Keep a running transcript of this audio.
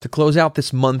To close out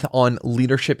this month on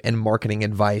leadership and marketing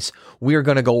advice, we are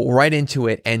going to go right into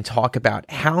it and talk about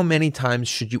how many times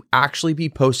should you actually be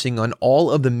posting on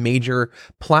all of the major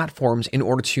platforms in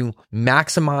order to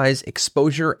maximize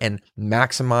exposure and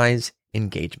maximize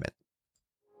engagement.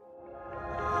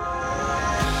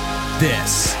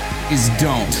 This is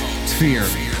Don't Fear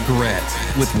Grit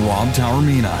with Rob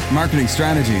Taormina. Marketing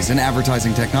strategies and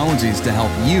advertising technologies to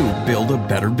help you build a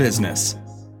better business.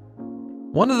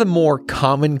 One of the more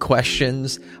common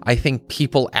questions I think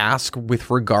people ask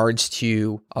with regards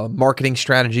to marketing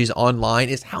strategies online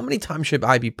is how many times should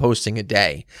I be posting a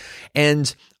day?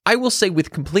 And I will say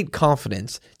with complete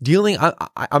confidence,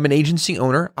 I'm an agency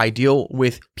owner. I deal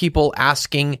with people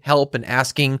asking help and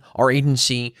asking our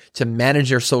agency to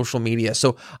manage their social media.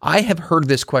 So I have heard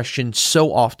this question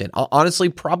so often, honestly,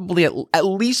 probably at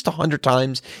least 100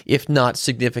 times, if not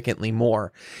significantly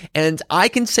more. And I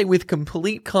can say with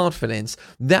complete confidence,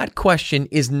 that question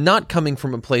is not coming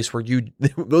from a place where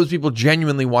those people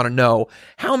genuinely want to know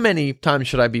how many times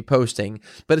should I be posting,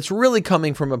 but it's really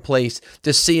coming from a place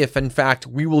to see if in fact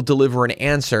we will deliver an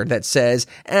answer that says,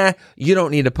 you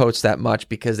don't need to post that much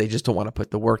because they just don't want to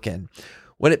put the work in.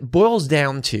 What it boils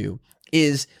down to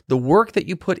is the work that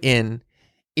you put in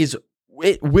it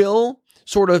will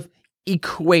sort of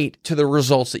equate to the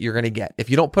results that you're going to get. If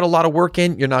you don't put a lot of work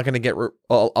in, you're not going to get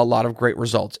a lot of great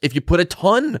results. If you put a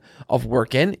ton of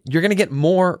work in, you're going to get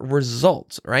more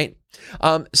results, right?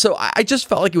 So I just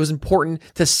felt like it was important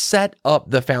to set up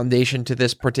the foundation to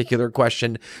this particular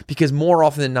question because more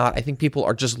often than not, I think people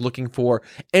are just looking for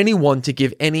anyone to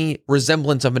give any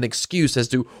resemblance of an excuse as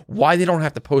to why they don't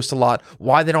have to post a lot,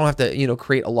 why they don't have to,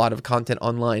 create a lot of content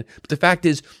online. But the fact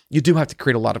is, you do have to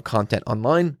create a lot of content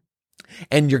online.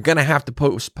 And you're going to have to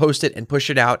post it and push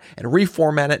it out and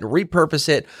reformat it and repurpose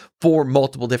it for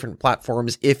multiple different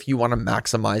platforms if you want to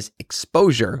maximize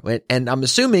exposure. And I'm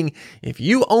assuming if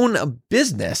you own a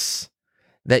business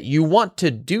that you want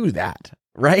to do that,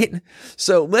 right?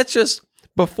 So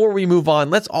before we move on,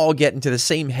 let's all get into the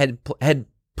same head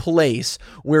place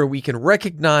where we can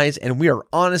recognize and we are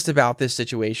honest about this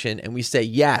situation and we say,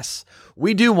 yes,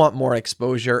 we do want more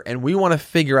exposure and we want to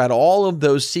figure out all of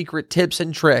those secret tips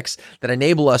and tricks that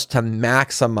enable us to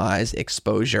maximize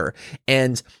exposure.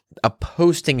 And a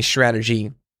posting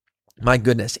strategy, my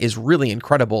goodness, is really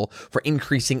incredible for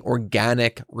increasing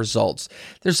organic results.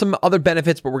 There's some other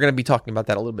benefits, but we're going to be talking about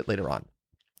that a little bit later on.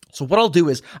 So what I'll do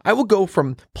is I will go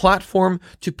from platform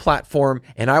to platform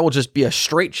and I will just be a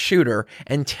straight shooter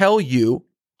and tell you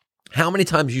how many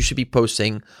times you should be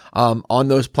posting on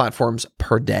those platforms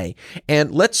per day.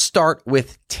 And let's start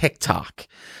with TikTok.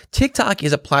 TikTok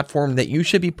is a platform that you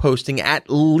should be posting at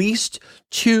least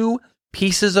 2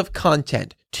 pieces of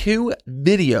content, 2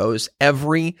 videos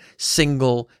every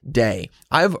single day.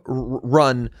 I've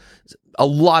run a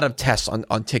lot of tests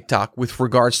on TikTok with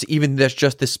regards to even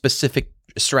just this specific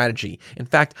strategy. In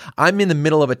fact, I'm in the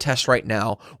middle of a test right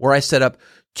now where I set up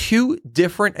 2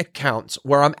 different accounts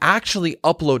where I'm actually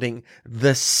uploading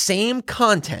the same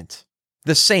content.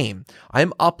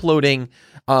 I'm uploading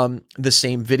the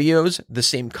same videos, the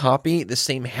same copy, the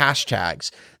same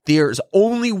hashtags. There's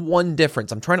only one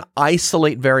difference. I'm trying to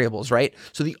isolate variables, right?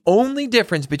 So the only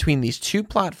difference between these 2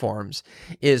 platforms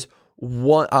is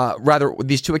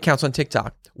these 2 accounts on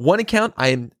TikTok. One account, I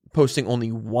am posting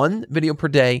only 1 video per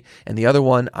day, and the other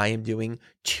one, I am doing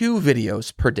 2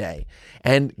 videos per day.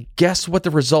 And guess what the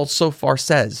results so far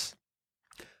says?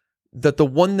 That the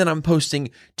one that I'm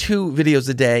posting 2 videos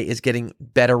a day is getting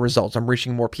better results. I'm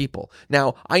reaching more people.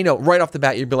 Now, I know right off the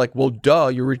bat, you'd be like, well, duh,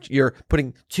 you're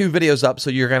putting 2 videos up, so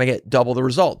you're going to get double the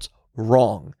results.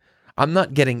 Wrong. I'm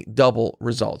not getting double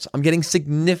results. I'm getting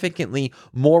significantly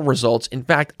more results. In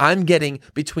fact, I'm getting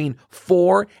between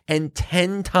 4 and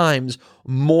 10 times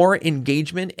more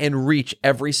engagement and reach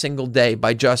every single day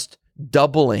by just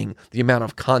doubling the amount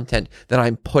of content that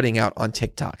I'm putting out on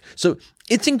TikTok. So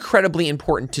it's incredibly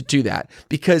important to do that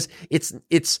because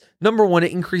it's number one,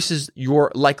 it increases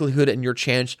your likelihood and your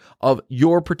chance of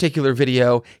your particular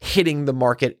video hitting the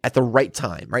market at the right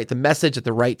time, right? The message at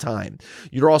the right time.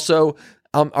 You're also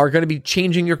are going to be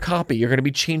changing your copy. You're going to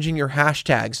be changing your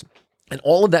hashtags. And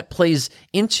all of that plays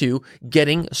into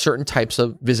getting certain types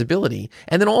of visibility.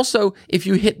 And then also, if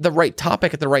you hit the right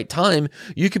topic at the right time,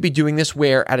 you could be doing this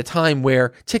at a time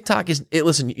where TikTok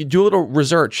listen, you do a little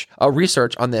research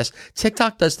on this.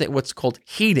 TikTok does what's called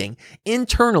heating.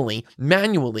 Internally,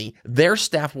 manually, their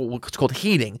staff will what's called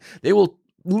heating. They will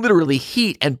literally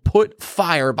heat and put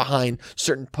fire behind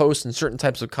certain posts and certain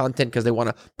types of content because they want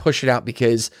to push it out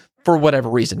because for whatever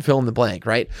reason, fill in the blank,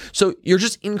 right? So you're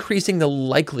just increasing the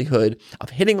likelihood of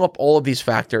hitting up all of these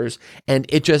factors and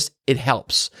it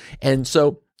helps. And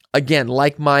so again,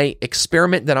 like my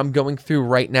experiment that I'm going through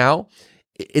right now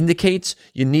indicates,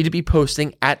 you need to be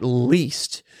posting at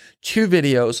least 2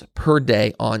 videos per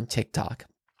day on TikTok.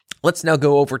 Let's now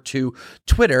go over to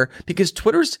Twitter, because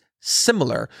Twitter's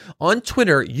similar. On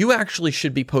Twitter, you actually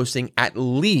should be posting at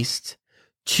least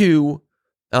 2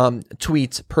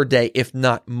 tweets per day, if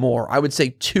not more. I would say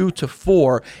 2 to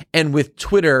 4. And with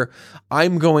Twitter,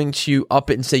 I'm going to up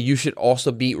it and say you should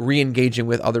also be re-engaging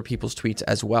with other people's tweets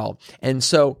as well. And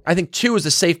so I think 2 is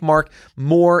a safe mark.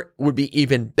 More would be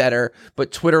even better,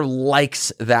 but Twitter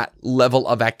likes that level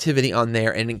of activity on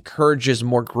there and encourages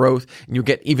more growth, and you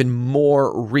get even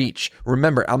more reach.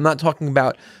 Remember, I'm not talking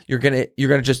about you're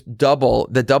gonna just double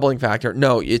the doubling factor.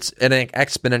 No, it's an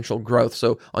exponential growth.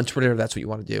 So on Twitter, that's what you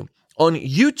want to do. On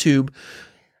YouTube,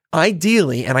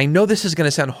 ideally, and I know this is going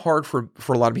to sound hard for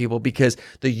a lot of people, because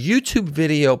the YouTube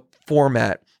video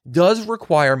format does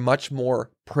require much more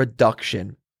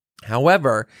production.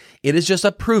 However, it is just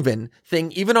a proven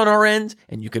thing, even on our end,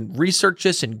 and you can research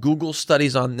this and Google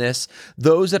studies on this.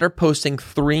 Those that are posting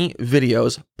 3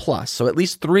 videos plus, so at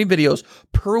least 3 videos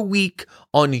per week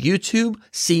on YouTube,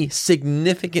 see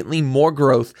significantly more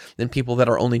growth than people that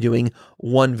are only doing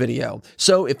 1 video.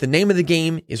 So if the name of the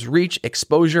game is reach,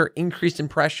 exposure, increased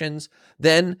impressions,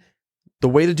 then the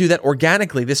way to do that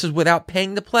organically, this is without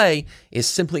paying to play, is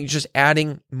simply just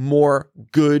adding more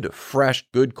good, fresh,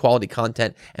 good quality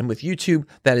content. And with YouTube,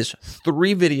 that is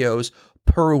 3 videos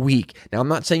per week. Now, I'm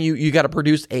not saying you got to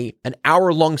produce an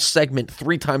hour-long segment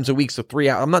 3 times a week, so 3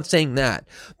 hours. I'm not saying that.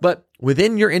 But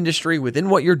within your industry, within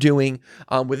what you're doing,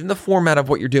 within the format of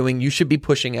what you're doing, you should be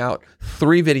pushing out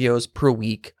 3 videos per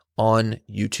week on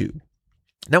YouTube.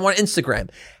 Now, on Instagram,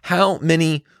 how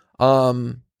many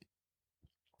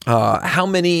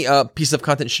pieces of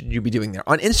content should you be doing there?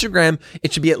 On Instagram,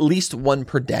 it should be at least 1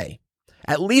 per day.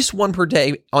 At least 1 per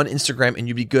day on Instagram, and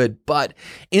you'd be good. But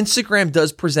Instagram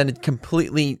does present a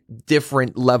completely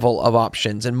different level of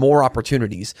options and more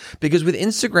opportunities, because with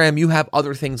Instagram, you have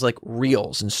other things like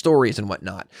reels and stories and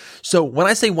whatnot. So when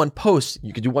I say 1 post,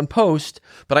 you could do 1 post,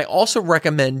 but I also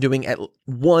recommend doing at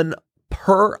 1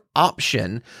 per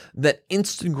option that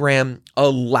Instagram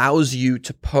allows you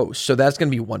to post. So that's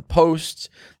going to be 1 post,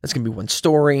 that's going to be 1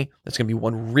 story, that's going to be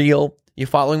 1 reel. You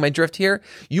following my drift here?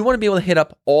 You want to be able to hit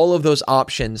up all of those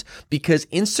options, because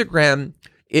Instagram,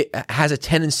 it has a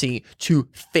tendency to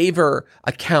favor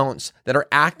accounts that are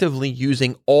actively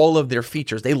using all of their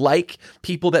features. They like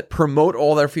people that promote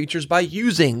all their features by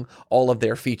using all of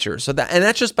their features. And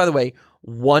that's just, by the way,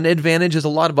 one advantage. There's a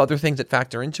lot of other things that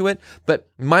factor into it, but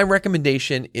my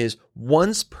recommendation is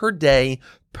once per day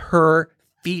per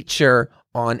feature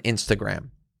on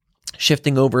Instagram.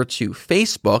 Shifting over to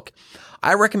Facebook,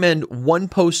 I recommend 1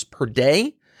 post per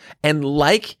day. And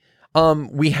like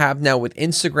we have now with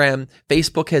Instagram,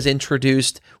 Facebook has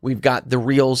introduced, we've got the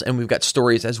reels and we've got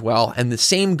stories as well. And the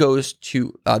same goes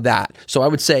to that. So I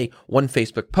would say 1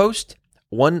 Facebook post,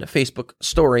 1 Facebook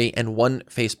story, and 1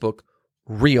 Facebook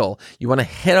reel. You want to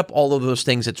hit up all of those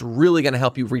things. It's really going to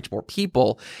help you reach more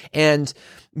people. And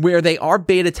where they are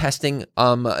beta testing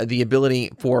the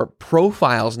ability for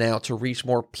profiles now to reach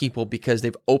more people, because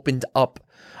they've opened up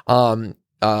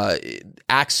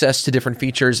access to different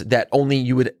features that only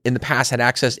you would in the past had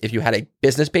access if you had a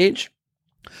business page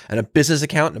and a business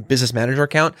account and a business manager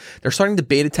account. They're starting to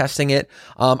beta testing it.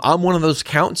 I'm one of those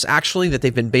accounts actually that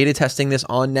they've been beta testing this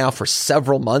on now for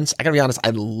several months. I gotta be honest, I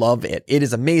love it. It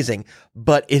is amazing,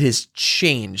 but it has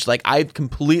changed. Like, I've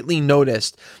completely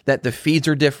noticed that the feeds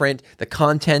are different. The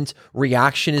content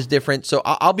reaction is different. So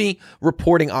I'll be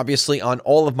reporting obviously on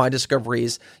all of my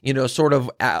discoveries, sort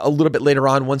of a little bit later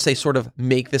on once they sort of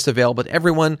make this available to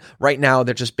everyone. Right now,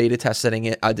 they're just beta testing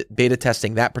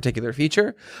that particular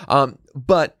feature.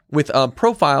 But with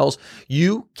profiles,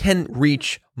 you can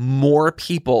reach more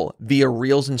people via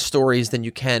reels and stories than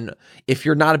you can if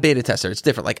you're not a beta tester. It's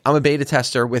different. Like, I'm a beta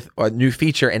tester with a new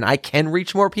feature and I can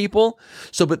reach more people.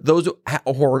 So, but those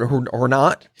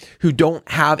who don't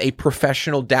have a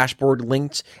professional dashboard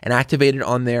linked and activated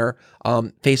on their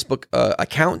Facebook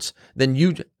accounts, then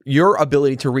your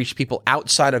ability to reach people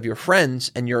outside of your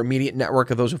friends and your immediate network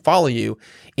of those who follow you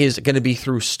is going to be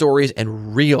through stories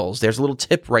and reels. There's a little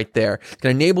tip right there. It's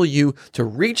going to enable you to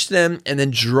reach them and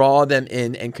then draw them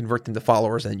in and convert them to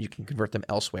followers, and then you can convert them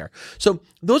elsewhere. So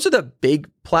those are the big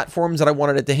platforms that I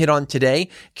wanted to hit on today.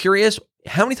 Curious,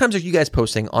 how many times are you guys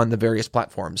posting on the various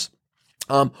platforms?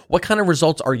 What kind of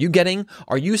results are you getting?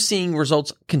 Are you seeing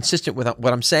results consistent with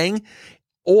what I'm saying?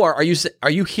 Or are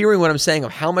you hearing what I'm saying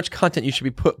of how much content you should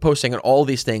be posting on all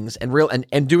these things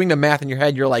and doing the math in your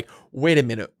head? You're like, wait a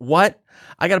minute, what?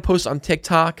 I got to post on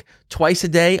TikTok twice a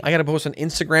day. I got to post on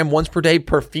Instagram once per day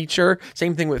per feature.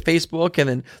 Same thing with Facebook, and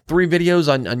then 3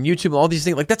 videos on YouTube and all these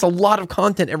things. Like, that's a lot of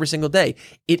content every single day.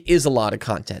 It is a lot of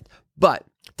content. But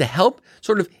to help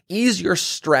sort of ease your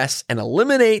stress and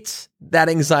eliminate that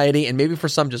anxiety, and maybe for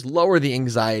some just lower the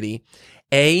anxiety,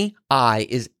 AI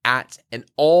is at an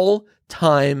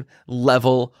all-time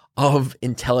level of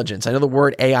intelligence. I know the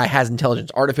word AI has intelligence,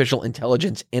 artificial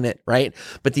intelligence in it, right?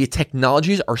 But the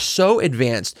technologies are so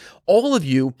advanced, all of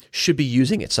you should be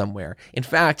using it somewhere. In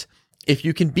fact, if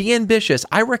you can be ambitious,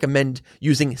 I recommend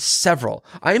using several.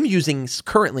 I am using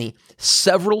currently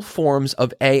several forms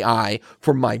of AI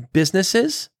for my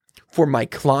businesses, for my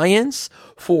clients,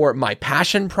 for my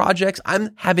passion projects.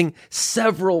 I'm having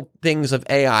several things of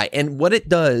AI. And what it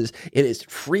does, it is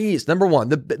freeze. Number one,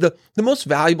 the most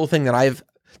valuable thing that I've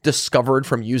discovered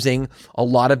from using a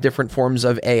lot of different forms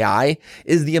of AI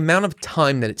is the amount of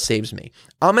time that it saves me.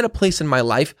 I'm at a place in my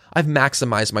life, I've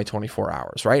maximized my 24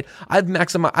 hours, right? I've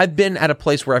been at a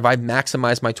place where I've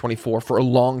maximized my 24 for a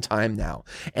long time now.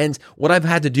 And what I've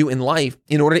had to do in life,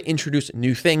 in order to introduce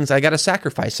new things, I got to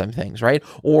sacrifice some things, right?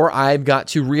 Or I've got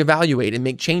to reevaluate and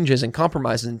make changes and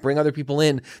compromises and bring other people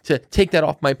in to take that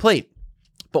off my plate.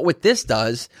 But what this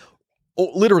does,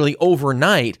 literally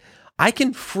overnight, I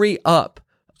can free up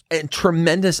a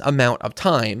tremendous amount of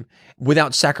time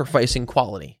without sacrificing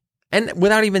quality and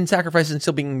without even sacrificing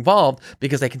still being involved,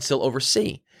 because I can still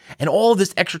oversee. And all of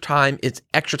this extra time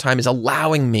is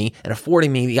allowing me and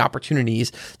affording me the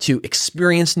opportunities to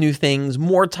experience new things,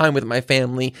 more time with my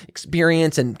family,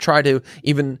 experience and try to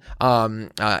even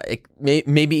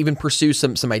maybe even pursue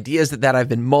some ideas that I've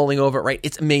been mulling over, right?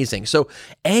 It's amazing. So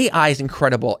AI is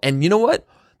incredible. And you know what?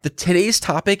 Today's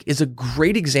topic is a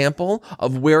great example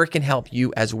of where it can help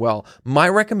you as well. My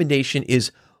recommendation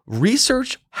is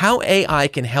research how AI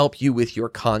can help you with your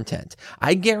content.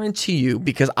 I guarantee you,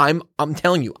 because I'm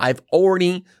telling you, I've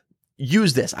already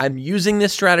used this. I'm using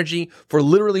this strategy for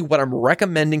literally what I'm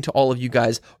recommending to all of you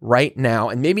guys right now.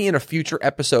 And maybe in a future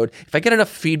episode, if I get enough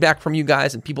feedback from you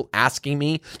guys and people asking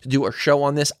me to do a show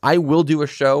on this, I will do a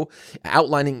show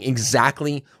outlining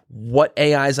exactly what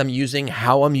AIs I'm using,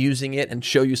 how I'm using it, and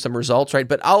show you some results, right?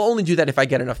 But I'll only do that if I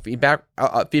get enough feedback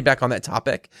on that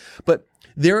topic. But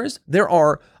there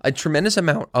are a tremendous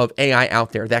amount of AI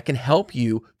out there that can help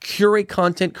you curate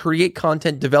content, create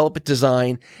content, develop it,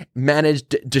 design, manage,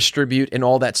 distribute, and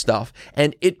all that stuff.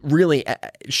 And it really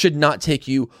should not take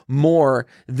you more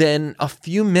than a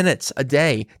few minutes a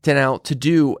day to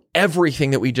do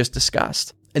everything that we just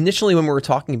discussed. Initially, when we were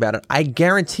talking about it, I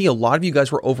guarantee a lot of you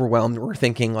guys were overwhelmed and were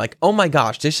thinking like, oh my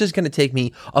gosh, this is going to take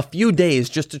me a few days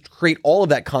just to create all of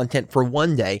that content for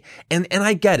one day. And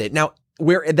I get it. Now,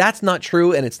 where that's not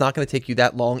true, and it's not going to take you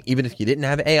that long, even if you didn't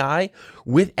have AI.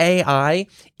 With AI,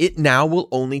 it now will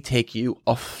only take you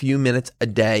a few minutes a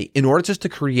day in order just to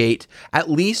create at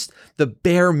least the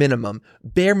bare minimum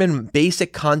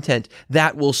basic content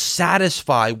that will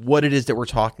satisfy what it is that we're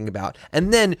talking about.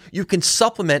 And then you can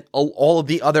supplement all of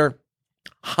the other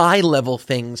high-level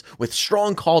things with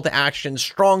strong call to action,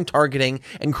 strong targeting,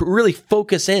 and really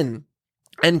focus in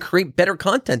and create better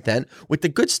content then with the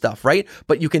good stuff, right?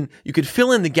 But you could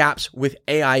fill in the gaps with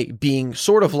AI being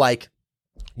sort of like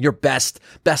your best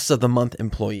of the month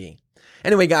employee.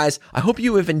 Anyway, guys, I hope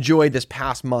you have enjoyed this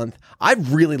past month. I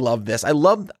really love this. I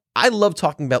love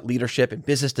talking about leadership and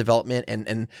business development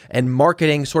and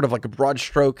marketing, sort of like a broad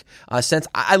stroke sense.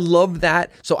 I love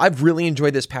that. So I've really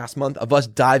enjoyed this past month of us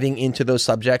diving into those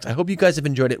subjects. I hope you guys have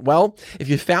enjoyed it well. If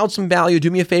you found some value, do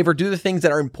me a favor, do the things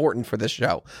that are important for this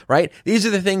show, right? These are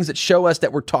the things that show us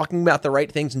that we're talking about the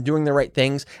right things and doing the right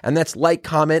things. And that's like,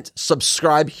 comment,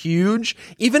 subscribe, huge.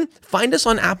 Even find us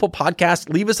on Apple Podcasts,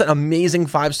 leave us an amazing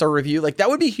 5-star review. Like, that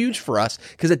would be huge for us,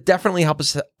 because it definitely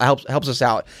helps us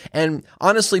out. And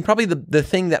honestly, probably the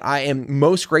thing that I am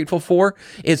most grateful for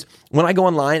is when I go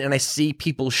online and I see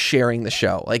people sharing the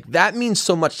show. Like, that means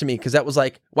so much to me, because that was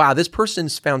like, wow, this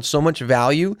person's found so much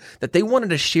value that they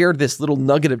wanted to share this little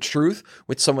nugget of truth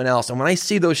with someone else. And when I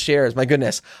see those shares, my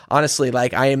goodness, honestly,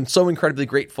 like, I am so incredibly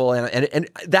grateful. And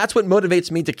that's what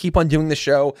motivates me to keep on doing the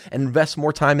show and invest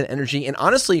more time and energy, and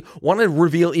honestly want to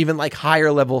reveal even like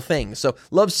higher level things. So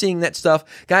love seeing that stuff.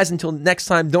 Guys, until next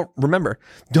time, don't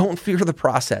fear the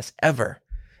process ever.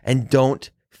 And don't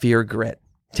fear grit.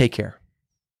 Take care.